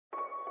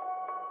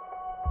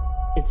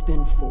It's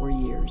been 4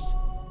 years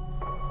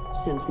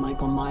since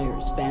Michael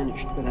Myers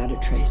vanished without a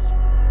trace.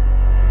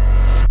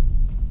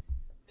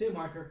 Tape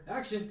marker,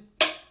 action.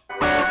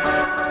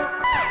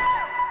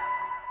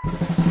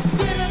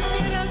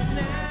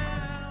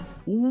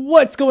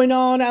 What's going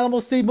on, Alamo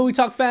City Movie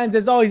Talk fans?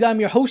 As always, I'm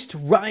your host,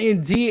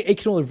 Ryan D,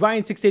 aka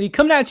Ryan680,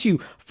 coming at you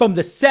from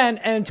the San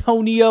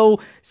Antonio,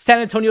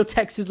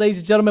 Texas, ladies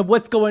and gentlemen.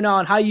 What's going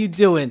on? How you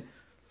doing?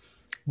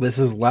 This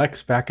is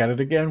Lex back at it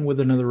again with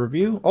another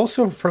review,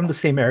 also from the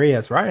same area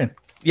as Ryan.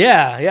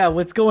 Yeah.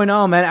 What's going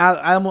on,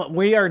 man?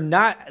 We are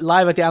not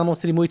live at the Alamo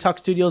City Movie Talk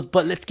Studios,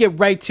 but let's get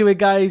right to it,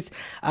 guys.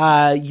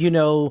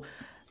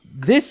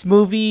 This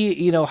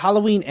movie,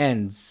 Halloween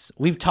Ends.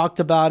 We've talked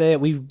about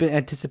it. We've been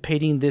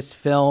anticipating this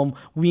film.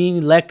 We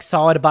and Lex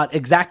saw it about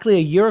exactly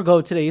a year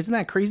ago today. Isn't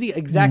that crazy?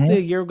 Exactly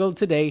a year ago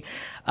today.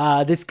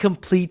 This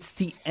completes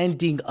the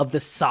ending of the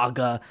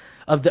saga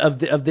of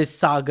this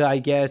saga, I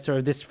guess,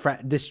 or this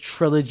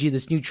trilogy,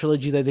 this new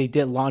trilogy that they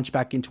did launch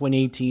back in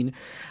 2018.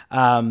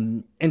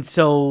 And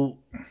so,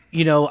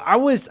 I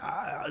was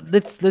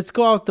let's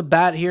go out the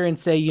bat here and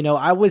say,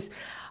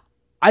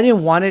 I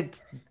didn't want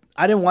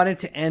it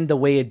to end the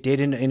way it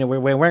did in a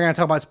weird way. We're going to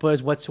talk about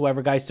spoilers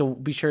whatsoever, guys, so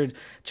be sure to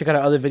check out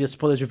our other video,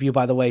 spoilers review,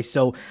 by the way.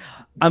 So,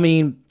 I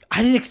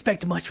didn't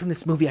expect much from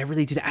this movie. I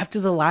really did. After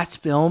the last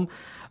film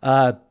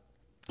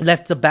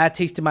left a bad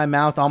taste in my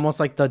mouth, almost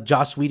like the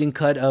Joss Whedon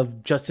cut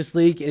of Justice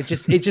League.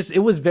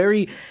 It was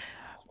very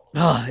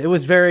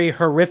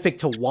horrific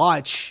to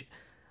watch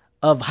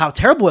of how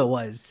terrible it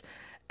was.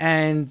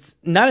 And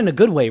not in a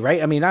good way,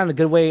 right? Not in a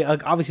good way.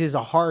 Obviously, it's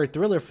a horror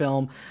thriller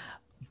film.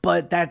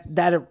 But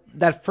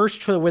that first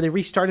trailer where they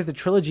restarted the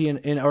trilogy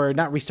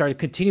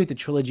continued the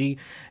trilogy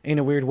in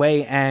a weird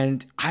way,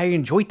 and I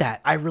enjoyed that.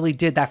 I really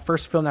did. That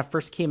first film that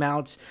first came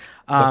out.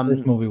 The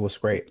first movie was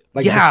great.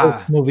 The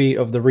first movie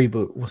of the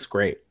reboot was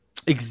great.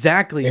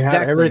 Exactly. It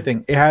had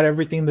everything. It had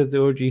everything that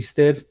the OGs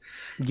did.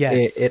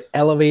 Yes. It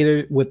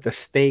elevated with the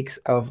stakes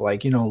of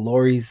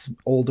Laurie's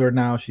older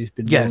now. She's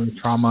been dealing with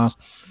trauma.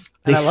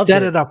 They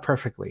set it up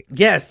perfectly.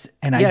 Yes.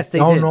 And I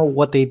don't know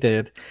what they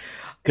did.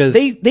 Because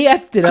they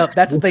effed it up.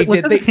 That's what they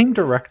did. The same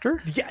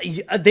director?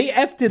 Yeah, they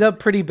effed it up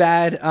pretty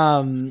bad.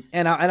 And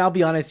I'll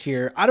be honest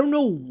here. I don't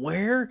know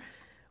where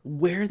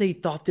they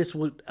thought this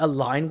would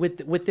align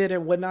with it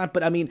and whatnot,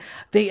 but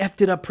they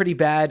effed it up pretty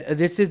bad.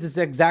 This is this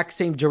exact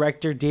same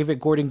director, David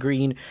Gordon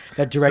Green,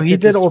 that directed. He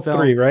did this all film.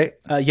 Three, right?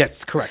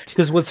 Yes, correct.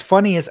 Because what's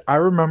funny is I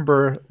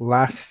remember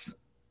last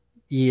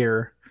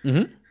year.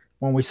 Mm-hmm.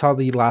 When we saw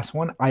the last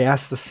one, I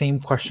asked the same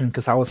question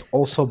because I was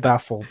also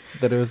baffled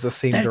that it was the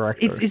same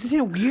director. Isn't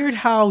it weird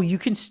how you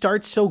can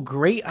start so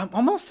great?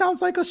 Almost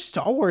sounds like a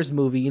Star Wars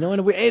movie,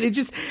 and it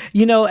just,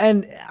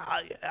 and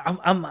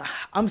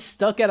I'm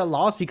stuck at a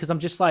loss because I'm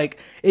just like,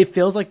 it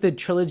feels like the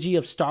trilogy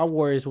of Star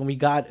Wars when we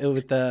got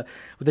with the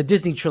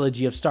Disney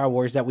trilogy of Star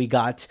Wars that we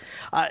got.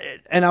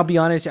 And I'll be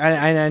honest,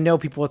 I know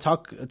people will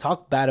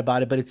talk bad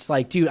about it, but it's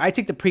like, dude, I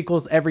take the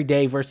prequels every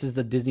day versus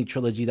the Disney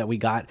trilogy that we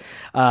got,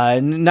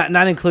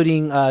 not including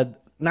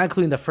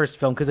the first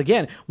film, because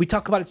again, we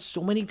talk about it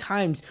so many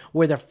times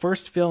where the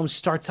first film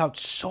starts out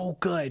so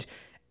good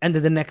and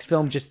then the next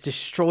film just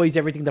destroys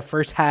everything the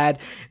first had,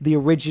 the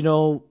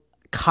original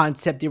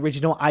concept, the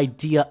original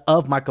idea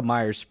of Michael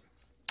Myers.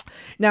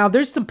 Now,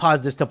 there's some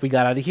positive stuff we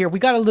got out of here. We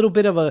got a little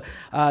bit of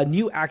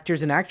new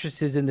actors and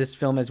actresses in this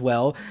film as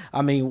well.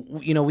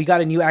 We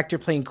got a new actor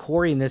playing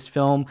Corey in this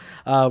film,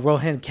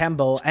 Rohan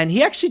Campbell, and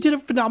he actually did a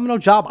phenomenal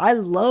job. I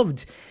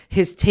loved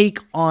his take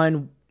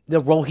on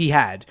the role he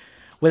had.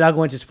 Without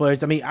going into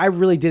spoilers, I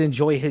really did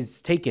enjoy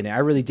his take in it. I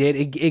really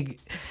did. You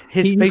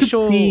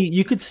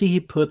could see he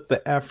put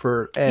the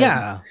effort.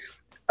 And,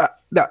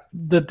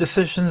 the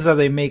decisions that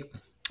they make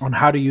on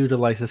how to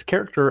utilize his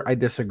character, I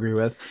disagree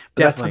with.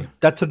 But definitely,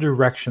 that's a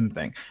direction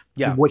thing.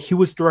 Yeah, what he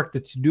was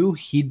directed to do,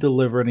 he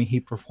delivered and he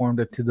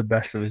performed it to the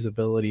best of his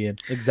ability. And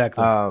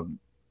exactly,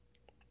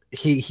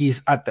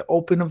 he's at the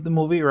open of the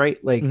movie, right?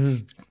 Like.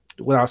 Mm-hmm.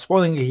 Without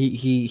spoiling,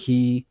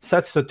 he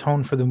sets the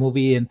tone for the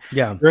movie, and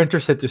you're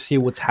interested to see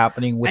what's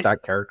happening with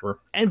that character.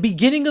 And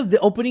beginning of the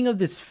opening of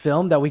this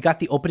film, that we got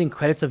the opening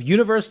credits of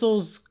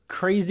Universal's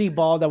crazy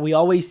ball that we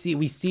always see.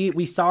 We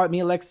saw it.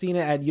 Me and Lex seen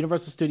it at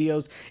Universal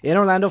Studios in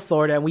Orlando,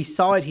 Florida, and we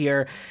saw it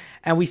here,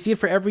 and we see it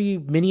for every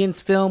Minions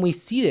film. We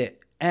see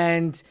it,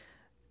 and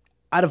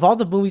out of all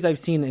the movies I've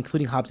seen,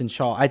 including Hobbs and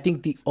Shaw, I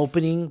think the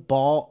opening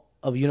ball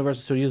of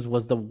Universal Studios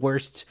was the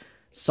worst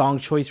song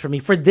choice for me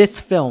for this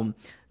film.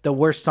 The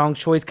worst song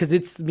choice, because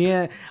it's me.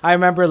 I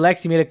remember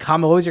Lex, you made a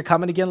comment. What was your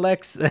comment again,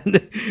 Lex? I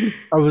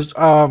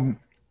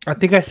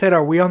think I said,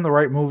 "Are we on the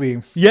right movie?"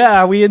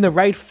 Yeah, are we in the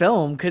right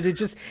film? Because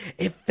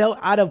it felt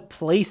out of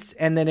place,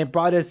 and then it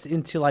brought us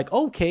into like,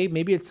 okay,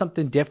 maybe it's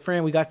something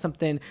different. We got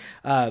something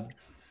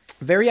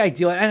very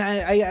ideal, and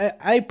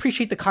I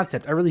appreciate the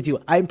concept. I really do.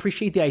 I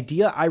appreciate the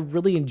idea. I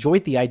really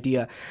enjoyed the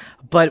idea,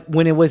 but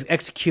when it was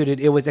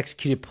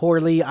executed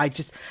poorly.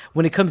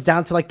 When it comes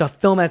down to like the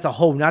film as a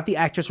whole, not the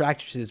actors or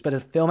actresses, but the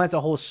film as a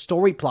whole,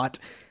 story plot,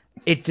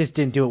 it just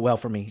didn't do it well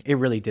for me. It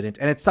really didn't,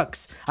 and it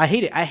sucks. I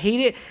hate it. I hate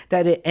it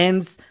that it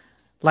ends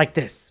like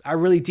this. I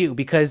really do,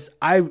 because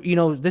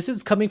this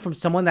is coming from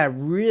someone that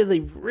really,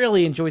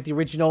 really enjoyed the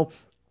original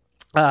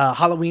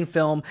Halloween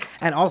film,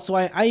 and also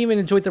I even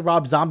enjoyed the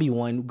Rob Zombie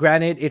one.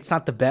 Granted, it's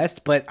not the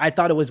best, but I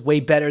thought it was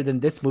way better than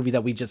this movie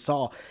that we just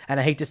saw. And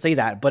I hate to say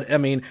that, but I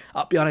mean,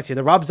 I'll be honest here,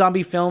 the Rob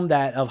Zombie film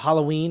of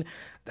Halloween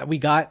that we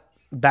got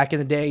back in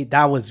the day,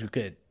 that was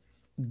good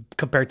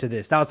compared to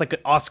this. That was like an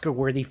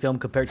Oscar-worthy film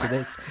compared to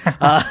this.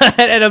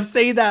 And I'm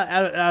saying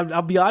that,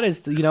 I'll be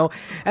honest, and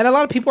a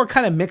lot of people are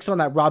kind of mixed on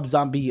that Rob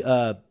Zombie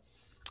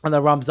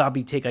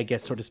take, I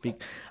guess, so to speak,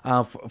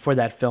 for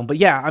that film. But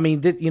yeah, I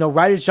mean,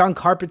 writers John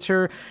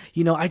Carpenter,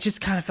 I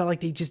just kind of felt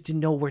like they just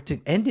didn't know where to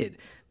end it.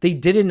 They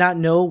did not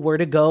know where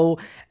to go.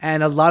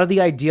 And a lot of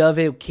the idea of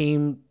it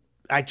came,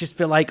 I just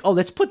feel like, oh,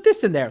 let's put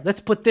this in there.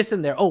 Let's put this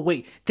in there. Oh,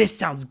 wait, this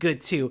sounds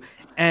good too.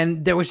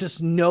 And there was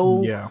just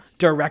no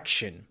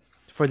direction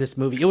for this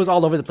movie. It was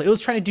all over the place. It was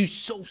trying to do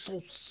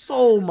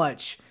so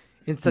much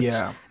in such,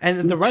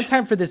 and the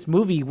runtime for this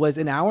movie was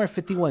an hour and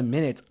 51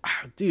 minutes.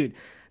 Dude,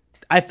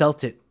 I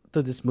felt it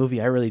through this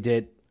movie. I really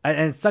did.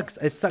 And it sucks.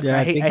 It sucks. Yeah,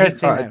 I think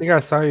I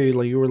saw you,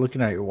 like, you were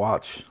looking at your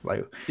watch,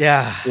 like,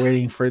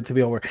 waiting for it to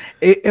be over.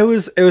 It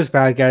was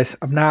bad, guys.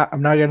 I'm not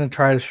gonna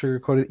try to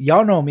sugarcoat it.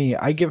 Y'all know me.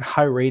 I give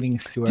high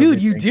ratings to Dude,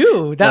 everything. you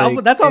do.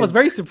 That's why I was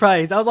very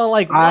surprised. I was all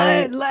like,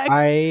 what, Lex?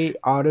 I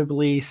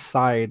audibly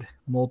sighed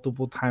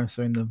multiple times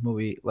during the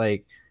movie.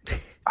 Like,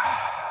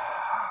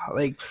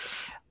 like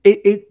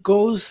it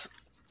goes.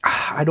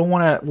 I don't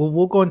want to.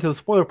 We'll go into the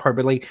spoiler part,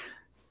 but like,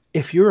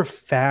 if you're a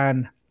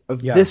fan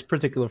of this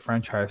particular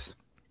franchise,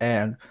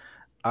 and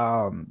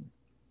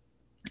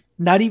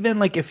not even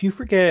like, if you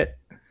forget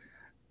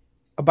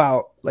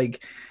about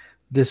like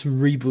this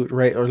reboot,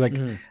 right, or like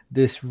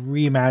this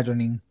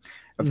reimagining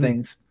of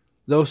things,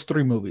 those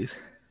three movies,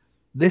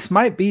 this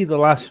might be the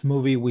last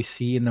movie we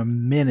see in a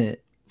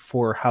minute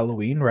for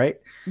Halloween,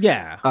 right?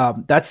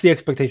 That's the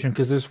expectation,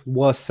 because this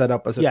was set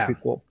up as a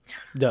prequel.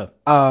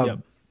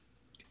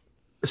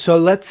 So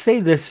let's say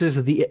this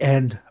is the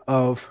end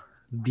of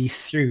the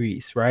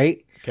series,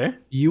 right? Okay.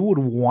 You would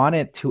want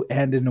it to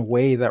end in a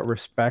way that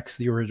respects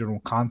the original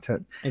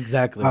content.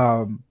 Exactly.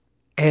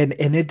 And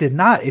it did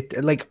not.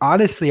 It, like,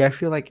 honestly, I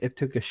feel like it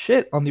took a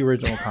shit on the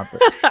original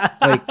content.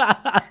 Like,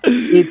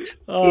 it's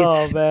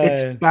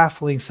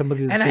baffling, some of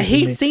the decisions. And I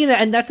hate seeing that.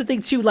 And that's the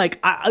thing too.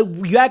 Like,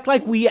 you act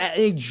like we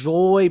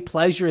enjoy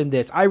pleasure in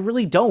this. I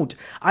really don't.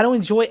 I don't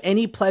enjoy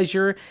any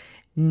pleasure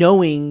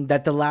knowing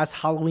that the last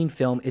Halloween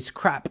film is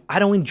crap. I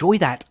don't enjoy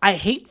that. I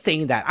hate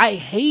saying that. I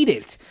hate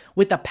it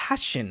with a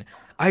passion.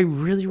 I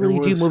really, really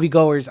do,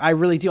 moviegoers. I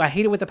really do. I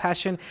hate it with a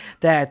passion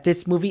that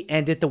this movie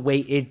ended the way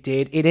it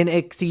did. It didn't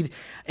exceed.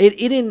 It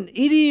didn't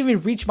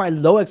even reach my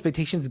low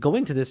expectations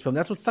going to this film.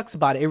 That's what sucks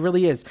about it. It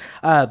really is.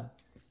 And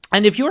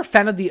if you're a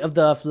fan of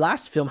the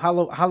last film,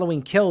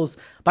 Halloween Kills,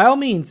 by all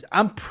means,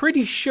 I'm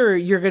pretty sure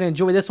you're gonna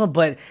enjoy this one.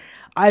 But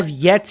I've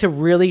yet to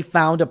really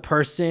found a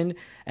person,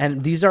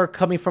 and these are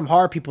coming from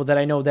horror people that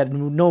I know that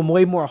know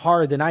way more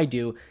horror than I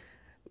do,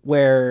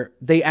 where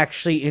they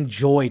actually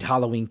enjoyed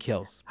Halloween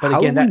Kills. But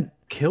Halloween again, that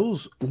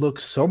Kills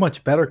looks so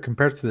much better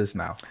compared to this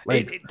now.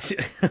 Like,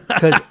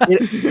 because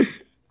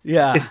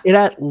it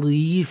at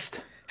least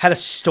had a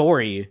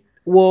story.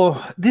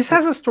 Well, this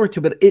has a story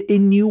too, but it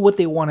knew what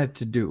they wanted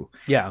to do.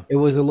 Yeah, it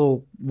was a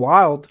little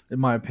wild, in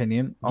my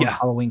opinion, on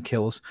Halloween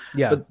Kills.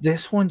 Yeah, but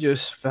this one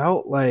just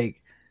felt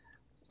like,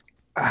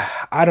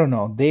 I don't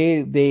know.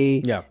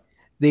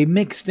 They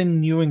mixed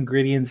in new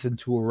ingredients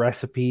into a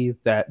recipe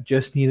that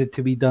just needed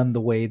to be done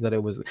the way that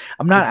it was.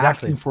 I'm not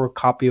asking for a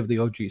copy of the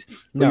OGs.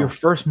 But your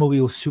first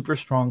movie was super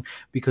strong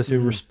because it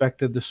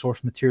respected the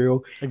source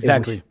material.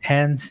 Exactly. It was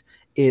tense.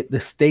 The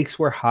stakes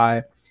were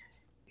high.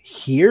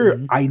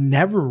 Here, I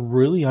never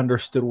really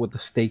understood what the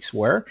stakes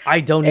were. I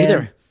don't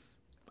either.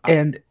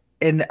 And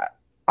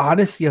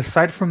honestly,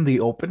 aside from the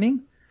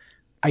opening,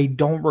 I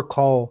don't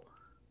recall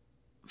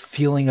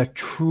feeling a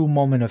true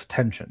moment of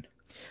tension.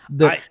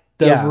 The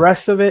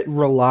rest of it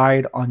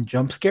relied on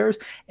jump scares,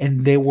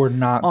 and they were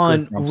not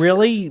on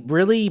really,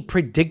 really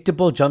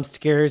predictable jump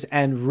scares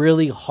and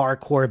really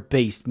hardcore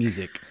based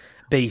music.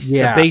 The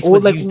bass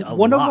was used a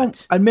lot. Of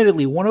them,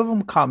 admittedly, one of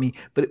them caught me,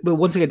 but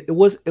once again, it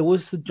was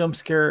the jump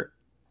scare.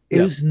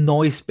 It was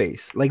noise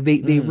based. Like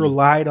they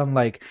relied on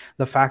like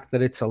the fact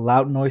that it's a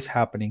loud noise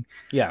happening.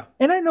 Yeah,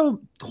 and I know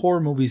horror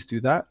movies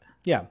do that.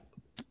 Yeah,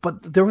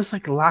 but there was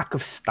like lack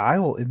of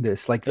style in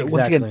this. Like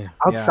once again,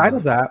 outside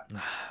of that.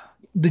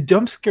 The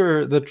jump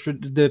scare, the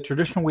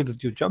traditional way to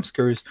do jump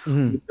scares,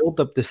 you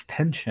build up this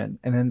tension,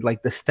 and then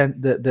like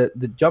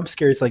the jump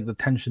scare is like the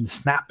tension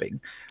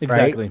snapping.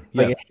 Exactly. Right?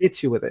 Like it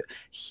hits you with it.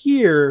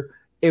 Here,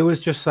 it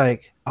was just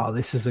like, oh,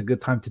 this is a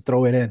good time to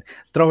throw it in.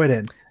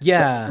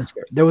 Yeah.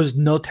 There was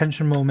no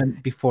tension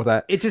moment before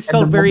that. It just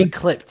felt very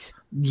clipped.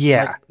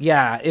 Yeah.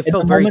 Like, it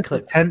felt very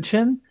clipped.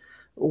 Tension.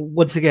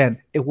 Once again,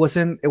 it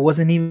wasn't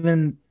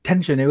even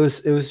tension. It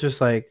was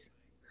just like,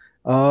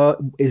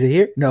 is it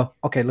here? No.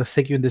 Okay, let's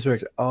take you in this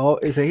direction. Oh,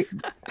 is it?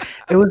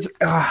 It was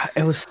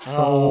so.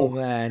 Oh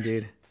man,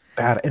 dude.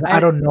 bad. And I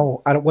don't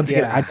know. I don't. Once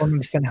again, I Yeah. don't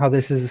understand how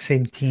this is the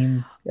same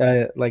team,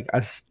 like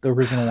as the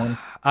original one.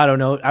 I don't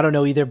know. I don't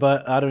know either,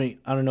 but I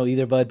don't know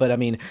either, but I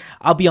mean,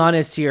 I'll be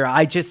honest here.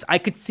 I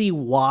could see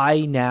why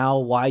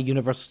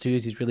Universal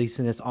Studios is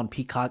releasing this on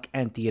Peacock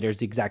and theaters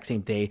the exact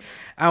same day.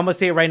 I'm gonna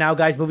say it right now,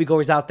 guys,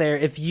 moviegoers out there,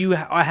 if you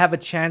have a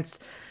chance,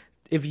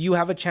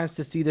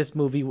 to see this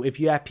movie, if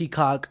you have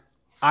Peacock,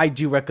 I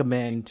do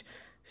recommend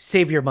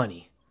save your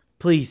money.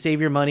 Please save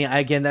your money.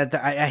 Again,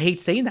 I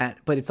hate saying that,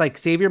 but it's like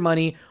save your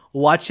money,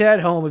 watch it at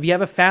home. If you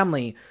have a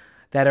family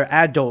that are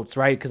adults,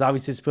 right? Because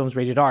obviously this film's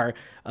rated R.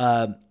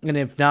 And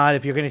if not,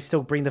 if you're gonna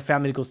still bring the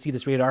family to go see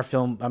this rated R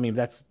film, I mean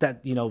that's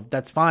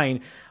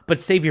fine. But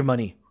save your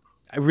money.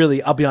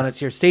 I'll be honest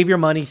here. Save your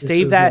money.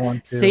 Save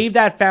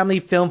that family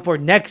film for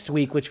next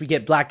week, which we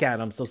get Black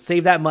Adam. So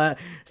save that money.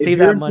 Save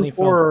that money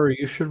for.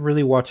 You should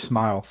really watch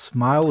Smile.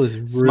 Smile is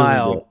really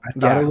good. I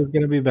thought it was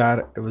gonna be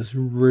bad. It was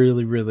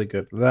really, really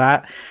good.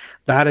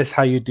 That is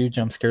how you do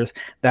jump scares.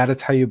 That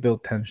is how you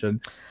build tension.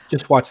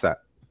 Just watch that.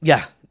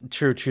 Yeah,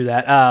 true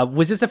that.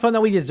 Was this a film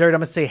that we deserved? I'm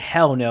gonna say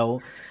hell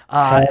no.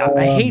 I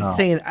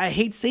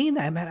hate saying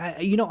that,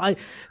 man.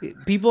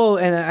 People,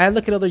 and I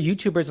look at other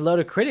YouTubers, a lot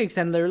of critics,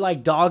 and they're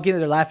like dogging,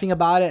 they're laughing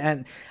about it,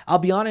 and I'll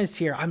be honest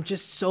here, I'm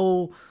just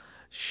so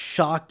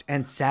shocked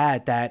and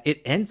sad that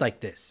it ends like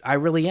this. I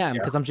really am,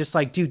 because I'm just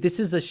like, dude, this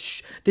is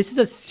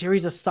a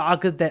series of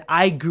saga that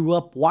I grew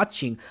up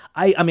watching.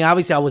 I mean,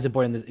 obviously I wasn't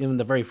born in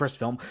the very first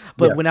film,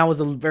 but when I was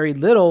very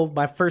little,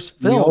 my first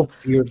film, we all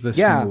feared this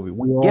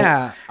movie.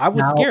 I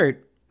was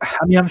scared.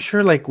 I mean, I'm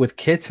sure like with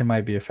kids it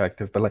might be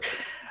effective, but like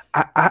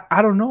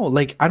I don't know.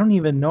 Like I don't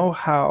even know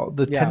how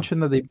the tension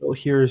that they built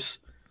here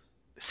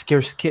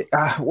scares kids.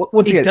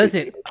 It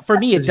doesn't. For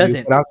me, it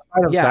doesn't. But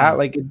outside of that,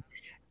 like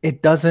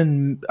it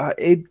doesn't.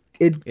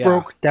 It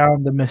broke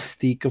down the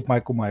mystique of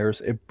Michael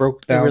Myers. It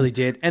broke down. It really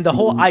did, and the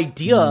whole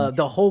idea,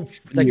 the whole,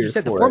 like you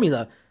said,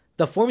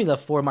 the formula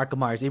for Michael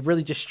Myers, it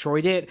really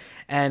destroyed it,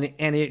 and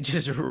it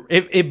just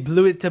it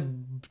blew it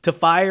to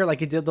fire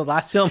like it did the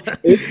last film.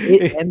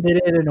 it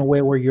ended it in a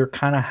way where you're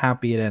kind of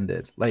happy it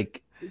ended.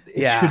 Like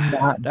it should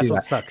not. That's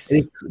what sucks.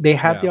 They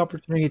had the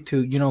opportunity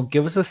to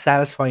give us a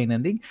satisfying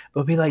ending,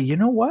 but be like, you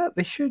know what?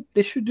 They should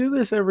do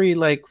this every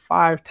like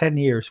 5-10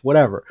 years,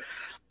 whatever.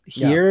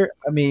 Here,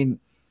 I mean,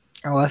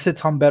 unless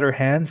it's on better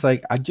hands,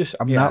 like I'm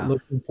not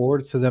looking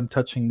forward to them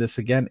touching this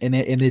again. And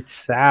it's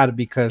sad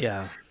because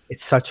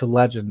it's such a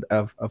legend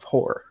of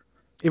horror.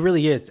 It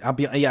really is.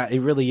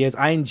 It really is.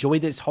 I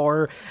enjoyed this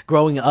horror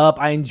growing up.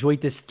 I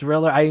enjoyed this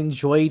thriller. I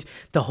enjoyed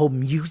the whole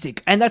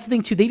music. And that's the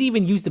thing too. They didn't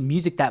even use the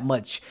music that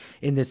much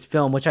in this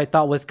film, which I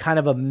thought was kind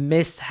of a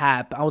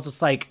mishap. I was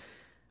just like,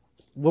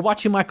 we're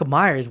watching Michael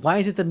Myers. Why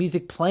isn't the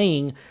music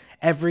playing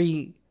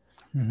every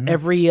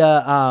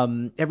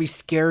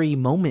scary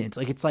moment?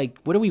 Like, it's like,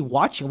 what are we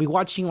watching? Are we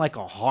watching like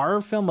a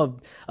horror film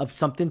of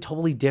something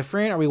totally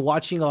different? Are we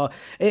watching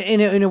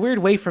in a weird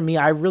way? For me,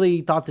 I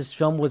really thought this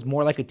film was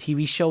more like a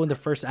TV show in the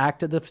first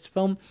act of this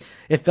film.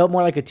 It felt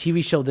more like a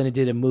TV show than it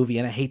did a movie,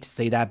 and I hate to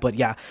say that, but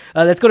yeah.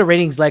 Let's go to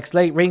ratings, Lex.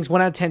 Ratings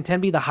 1 out of 10. 10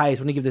 be the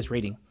highest. When you give this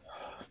rating?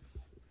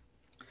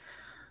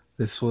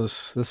 This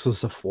was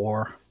a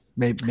 4,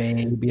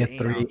 maybe a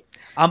 3.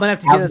 I'm gonna have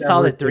to give it a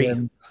solid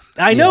 3.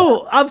 I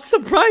know. I'm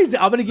surprised.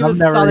 I'm gonna give this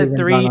a solid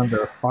 3.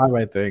 Under 5,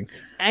 I think.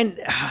 And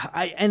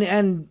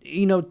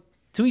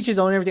to each his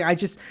own. And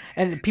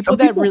everything. People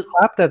really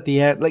clapped at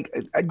the end. Like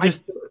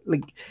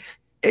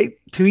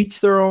to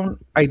each their own.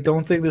 I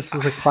don't think this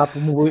was a clap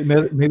movie.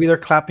 Maybe they're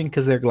clapping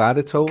because they're glad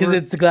it's over. Because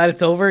it's glad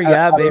it's over.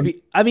 Yeah,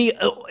 maybe. I mean,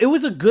 it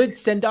was a good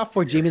send off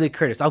for Jamie Lee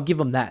Curtis. I'll give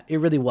him that.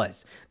 It really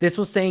was. This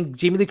was saying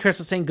Jamie Lee Curtis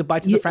was saying goodbye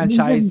to the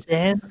franchise.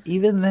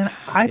 Even then,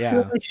 I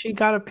feel like she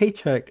got a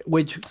paycheck,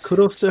 which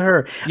kudos to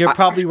her. You're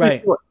probably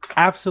right.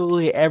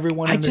 Absolutely,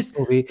 everyone in this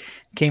movie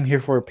came here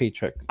for a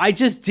paycheck. I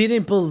just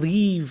didn't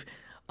believe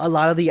a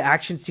lot of the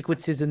action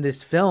sequences in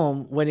this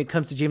film when it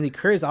comes to Jamie Lee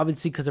Curtis,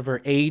 obviously because of her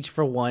age,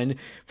 for one.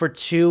 For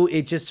two,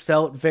 it just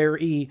felt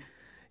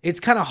it's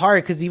kind of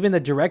hard because even the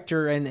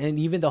director and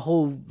even the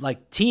whole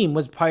like team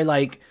was probably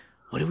like,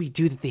 what do we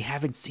do that they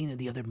haven't seen in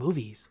the other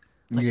movies?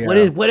 Like,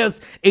 what else?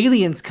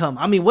 Aliens come.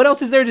 I mean, what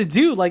else is there to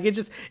do? Like,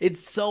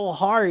 it's so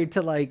hard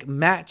to like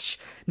match,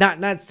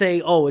 not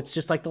say, oh, it's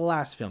just like the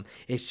last film.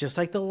 It's just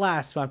like the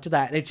last film after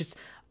that. And it just,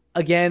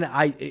 again,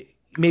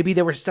 maybe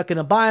they were stuck in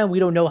a bind. We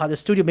don't know how the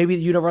studio, maybe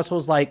the Universal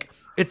was like,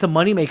 it's a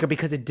moneymaker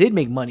because it did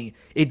make money.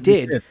 It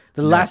did.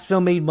 The last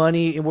film made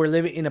money, and we're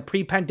living in a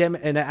pre-pandemic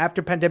and an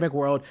after-pandemic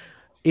world.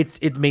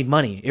 It made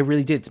money. It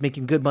really did. It's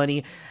making good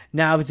money.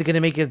 Now, is it going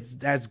to make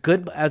it as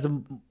good as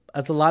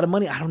a lot of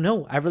money? I don't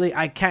know.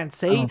 I can't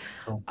say.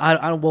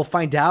 We'll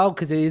find out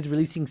because it is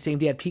releasing same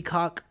day at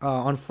Peacock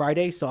on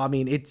Friday. So I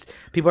mean,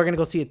 people are gonna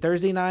go see it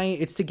Thursday night.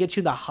 It's to get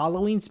you the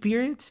Halloween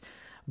spirit.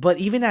 But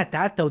even at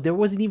that though, there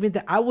wasn't even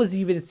I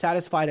wasn't even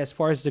satisfied as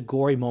far as the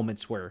gory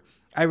moments were.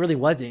 I really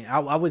wasn't. I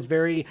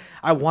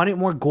wanted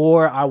more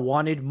gore. I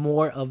wanted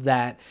more of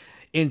that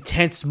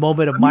intense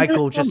moment of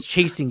Michael just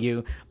chasing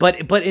you. But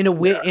in a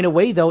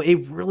way though,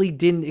 it really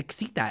didn't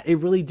exceed that. It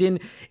really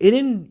didn't. It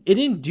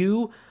didn't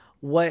do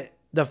what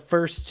the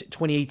first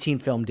 2018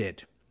 film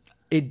did.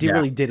 It Yeah.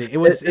 really didn't.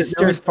 It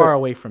steered far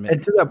away from it.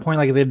 And to that point,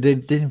 like they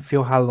didn't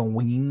feel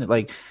Halloween.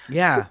 Like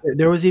Yeah.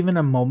 there was even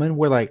a moment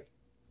where like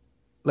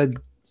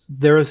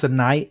there was a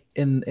night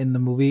in the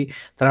movie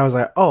that I was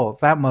like, oh,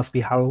 that must be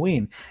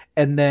Halloween.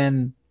 And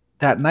then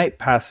that night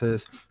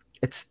passes.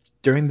 It's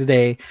during the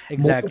day.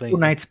 Exactly. Multiple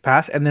nights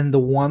pass, and then the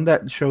one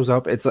that shows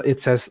up,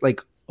 it says like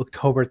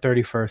October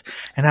 31st,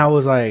 and I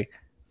was like,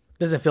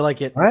 Doesn't feel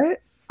like it. what?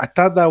 I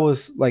thought that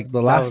was like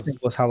the last thing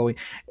was Halloween.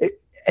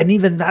 And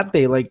even that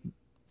day, like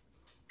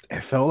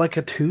it felt like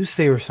a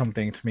Tuesday or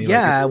something to me.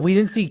 Yeah, like we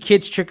didn't see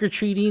kids trick or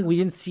treating. We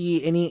didn't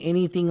see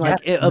anything like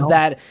of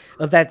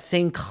that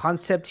same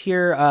concept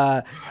here.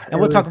 And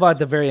we'll talk about it at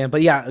the very end.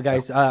 But yeah,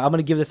 guys, I'm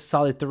gonna give this a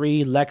solid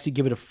 3. Lex, you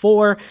give it a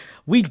 4.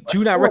 We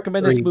do not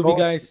recommend this movie,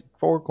 guys.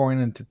 4 going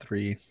into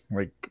 3.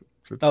 Like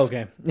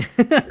okay.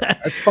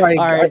 All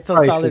right,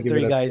 so solid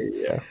 3, guys.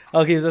 Yeah.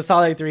 Okay, so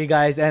solid 3,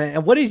 guys.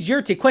 And what is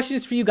your take? Question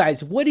is for you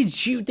guys. What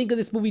did you think of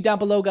this movie down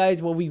below,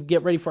 guys? While we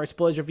get ready for our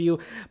spoilers review,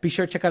 be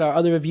sure to check out our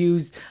other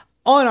reviews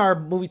on our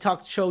Movie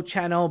Talk Show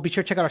channel. Be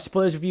sure to check out our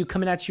spoilers review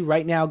coming at you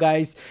right now,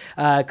 guys.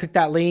 Click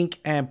that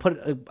link and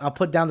I'll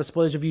put down the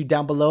spoilers review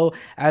down below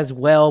as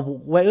well.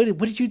 What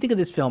did you think of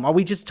this film? Are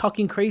we just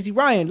talking crazy?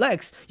 Ryan,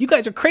 Lex, you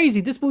guys are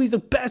crazy. This movie's the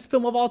best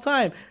film of all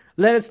time.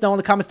 Let us know in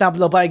the comments down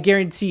below. But I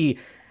guarantee,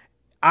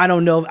 I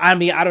don't know. I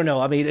don't know.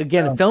 I mean,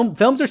 again,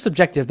 films are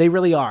subjective. They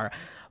really are.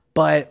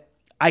 But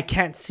I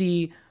can't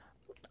see.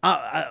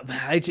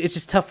 It's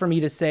just tough for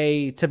me to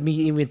say,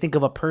 even think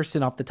of a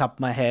person off the top of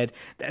my head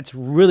that's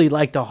really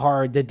liked the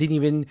horror that didn't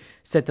even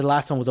said the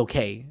last one was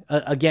okay.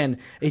 Again,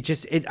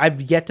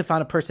 I've yet to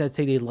find a person that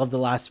say they love the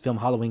last film,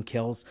 Halloween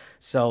Kills.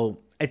 So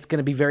it's going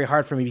to be very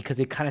hard for me because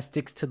it kind of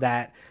sticks to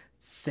that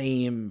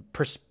same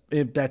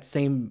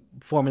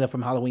formula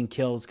from Halloween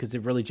Kills because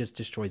it really just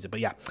destroys it. But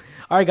yeah.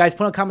 All right, guys,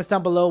 put in comments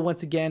down below.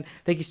 Once again,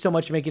 thank you so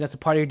much for making us a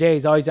part of your day.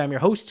 As always, I'm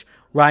your host,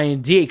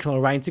 Ryan D.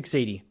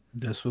 Ryan680.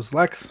 This was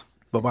Lex.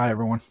 Bye-bye,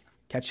 everyone.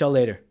 Catch y'all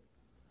later.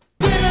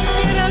 Get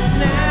up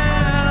now.